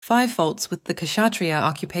5 Faults with the Kshatriya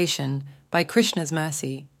Occupation by Krishna's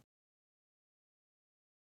Mercy.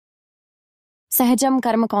 सहजं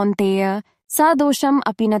कर्म कौन्तेय सदोषम्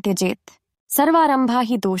अपि न त्यजेत् सर्वारम्भा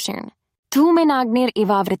हि दोषेण धूमेनाग्निर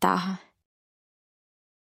इवावृताः.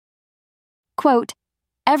 Quote,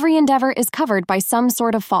 every endeavor is covered by some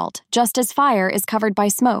sort of fault, just as fire is covered by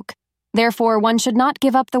smoke. Therefore, one should not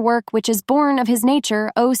give up the work which is born of his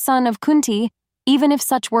nature, O son of Kunti, even if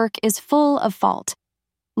such work is full of fault.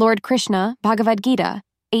 Lord Krishna, Bhagavad-gita,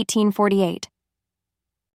 1848.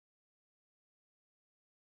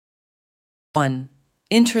 1.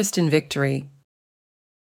 Interest in victory.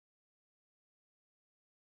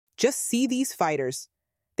 Just see these fighters.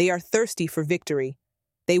 They are thirsty for victory.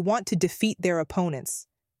 They want to defeat their opponents.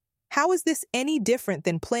 How is this any different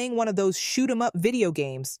than playing one of those shoot-'em-up video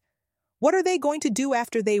games? What are they going to do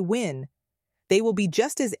after they win? They will be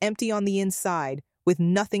just as empty on the inside, with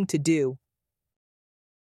nothing to do.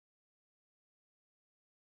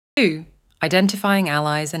 2. Identifying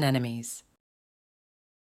allies and enemies.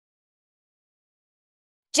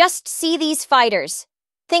 Just see these fighters,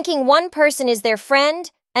 thinking one person is their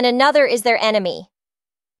friend and another is their enemy.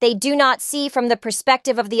 They do not see from the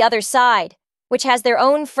perspective of the other side, which has their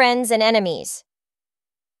own friends and enemies.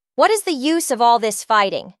 What is the use of all this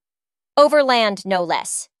fighting? Over land, no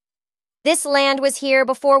less. This land was here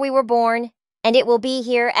before we were born, and it will be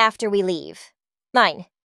here after we leave. 9.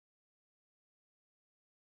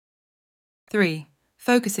 3.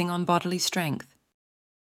 Focusing on bodily strength.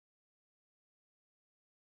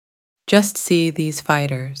 Just see these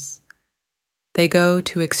fighters. They go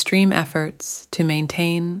to extreme efforts to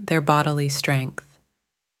maintain their bodily strength.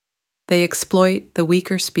 They exploit the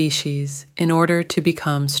weaker species in order to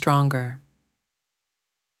become stronger.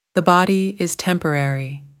 The body is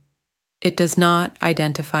temporary. It does not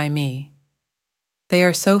identify me. They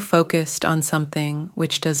are so focused on something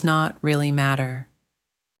which does not really matter.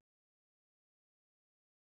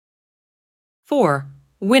 4.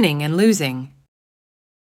 Winning and losing.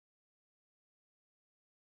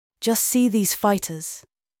 Just see these fighters.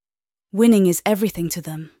 Winning is everything to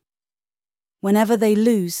them. Whenever they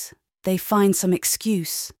lose, they find some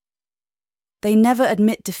excuse. They never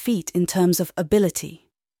admit defeat in terms of ability.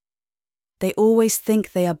 They always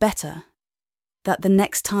think they are better, that the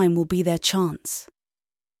next time will be their chance.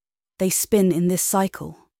 They spin in this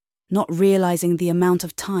cycle, not realizing the amount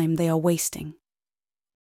of time they are wasting.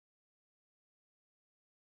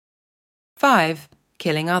 5.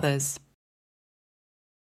 Killing others.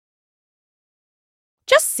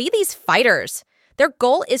 Just see these fighters. Their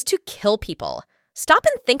goal is to kill people. Stop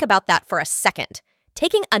and think about that for a second.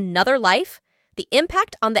 Taking another life, the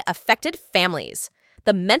impact on the affected families,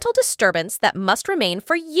 the mental disturbance that must remain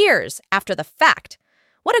for years after the fact.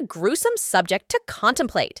 What a gruesome subject to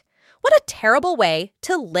contemplate. What a terrible way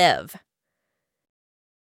to live.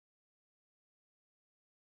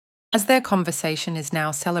 As their conversation is now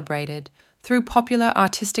celebrated through popular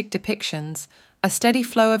artistic depictions, a steady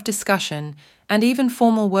flow of discussion, and even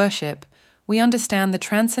formal worship, we understand the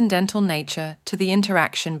transcendental nature to the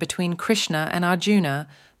interaction between Krishna and Arjuna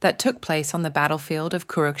that took place on the battlefield of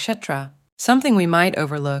Kurukshetra. Something we might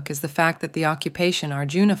overlook is the fact that the occupation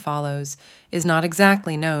Arjuna follows is not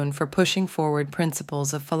exactly known for pushing forward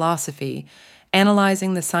principles of philosophy,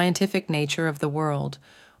 analyzing the scientific nature of the world,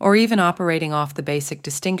 or even operating off the basic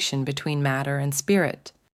distinction between matter and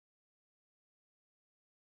spirit.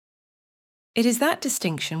 It is that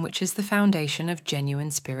distinction which is the foundation of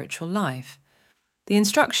genuine spiritual life. The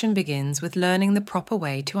instruction begins with learning the proper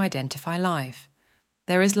way to identify life.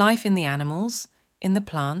 There is life in the animals, in the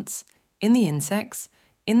plants, in the insects,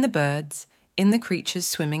 in the birds, in the creatures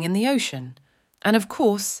swimming in the ocean, and of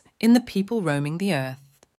course, in the people roaming the earth.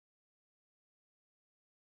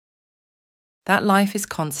 That life is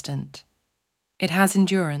constant. It has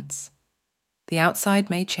endurance. The outside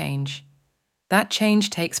may change. That change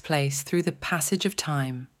takes place through the passage of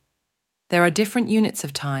time. There are different units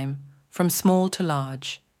of time, from small to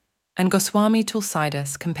large, and Goswami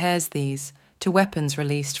Tulsidas compares these to weapons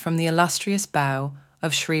released from the illustrious bow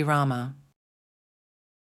of Sri Rama.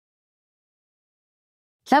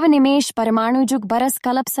 लवनिमेष परमाणु जुग बरस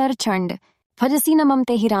कलप sir Chand भजसी न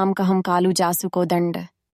ममते ही राम कहम कालू जासु को दंड.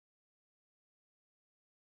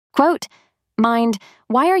 Quote, mind,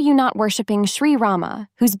 why are you not worshipping Sri Rama,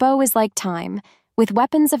 whose bow is like time, with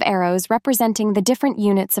weapons of arrows representing the different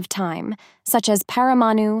units of time, such as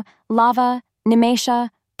Paramanu, Lava, Nimesha,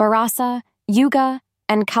 Barasa, Yuga,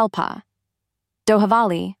 and Kalpa.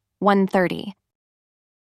 Dohavali, 130.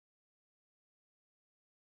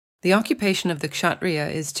 The occupation of the Kshatriya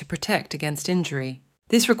is to protect against injury.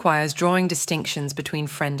 This requires drawing distinctions between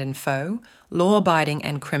friend and foe, law-abiding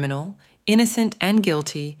and criminal, innocent and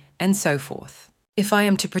guilty, and so forth. If I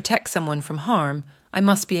am to protect someone from harm, I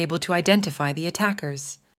must be able to identify the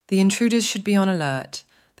attackers. The intruders should be on alert,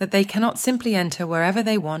 that they cannot simply enter wherever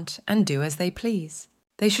they want and do as they please.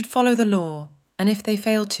 They should follow the law, and if they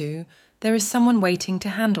fail to, there is someone waiting to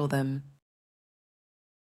handle them.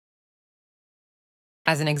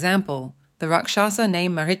 As an example, the Rakshasa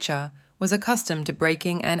named Maricha was accustomed to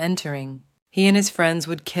breaking and entering. He and his friends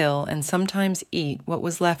would kill and sometimes eat what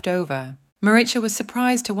was left over. Maricha was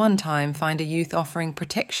surprised to one time find a youth offering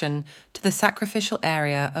protection to the sacrificial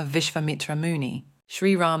area of Vishvamitra Muni.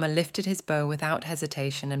 Sri Rama lifted his bow without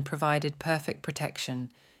hesitation and provided perfect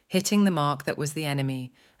protection, hitting the mark that was the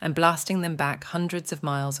enemy and blasting them back hundreds of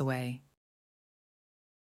miles away.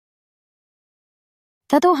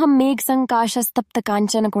 ततोऽहं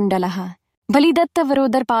मेघसङ्काशस्तप्तकाञ्चनकुण्डलः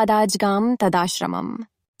बलिदत्तवरोदरपादाज्गां तदाश्रमम्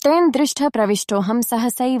तेन दृष्टः प्रविष्टोऽहं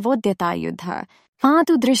सहसैवोद्यतायुधः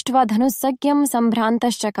मातु दृष्ट्वा धनुस्सज्ञं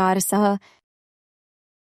सम्भ्रान्तश्चकार सः.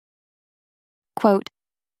 Quote,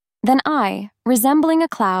 Then I, resembling a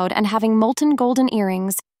cloud and having molten golden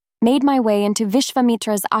earrings, made my way into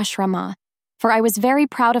Vishvamitra's ashrama, for I was very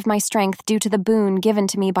proud of my strength due to the boon given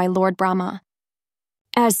to me by Lord Brahma.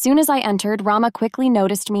 As soon as I entered, Rama quickly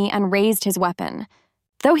noticed me and raised his weapon.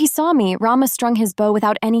 Though he saw me, Rama strung his bow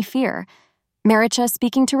without any fear. Maricha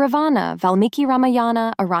speaking to Ravana, Valmiki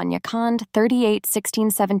Ramayana, Aranyakand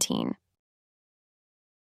 38:16-17.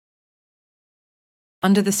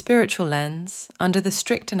 Under the spiritual lens, under the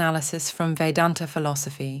strict analysis from Vedanta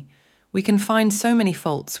philosophy, we can find so many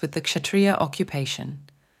faults with the Kshatriya occupation.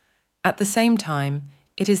 At the same time,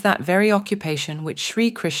 it is that very occupation which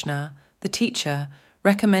Sri Krishna, the teacher,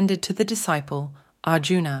 recommended to the disciple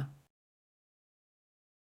Arjuna.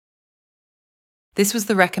 This was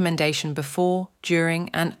the recommendation before, during,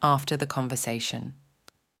 and after the conversation.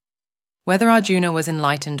 Whether Arjuna was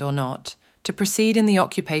enlightened or not, to proceed in the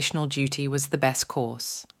occupational duty was the best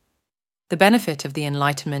course. The benefit of the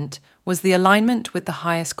enlightenment was the alignment with the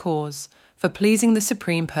highest cause for pleasing the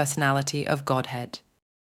Supreme Personality of Godhead.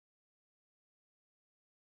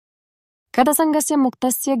 कदसङ्गस्य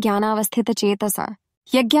मुक्तस्य ज्ञानावस्थितचेतसा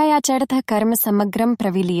यज्ञायाचरतः कर्म समग्रं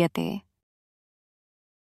प्रविलीयते.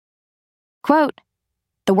 Quote,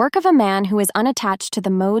 The work of a man who is unattached to the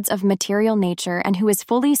modes of material nature and who is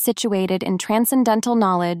fully situated in transcendental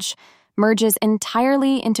knowledge merges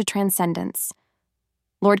entirely into transcendence.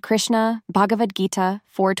 Lord Krishna, Bhagavad-gita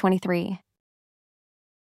 4:23.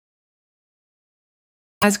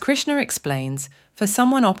 As Krishna explains, for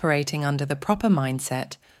someone operating under the proper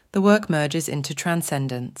mindset, the work merges into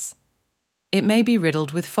transcendence. It may be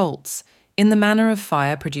riddled with faults, in the manner of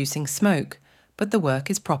fire producing smoke, but the work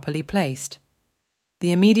is properly placed.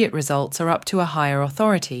 The immediate results are up to a higher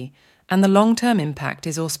authority, and the long-term impact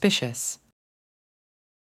is auspicious.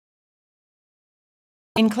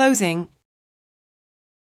 In closing,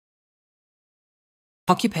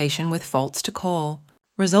 occupation with faults to call,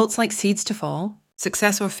 results like seeds to fall,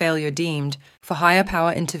 success or failure deemed, for higher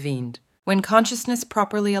power intervened, when consciousness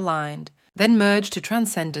properly aligned, then merged to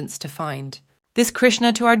transcendence to find. This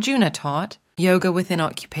Krishna to Arjuna taught, yoga within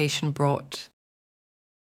occupation brought.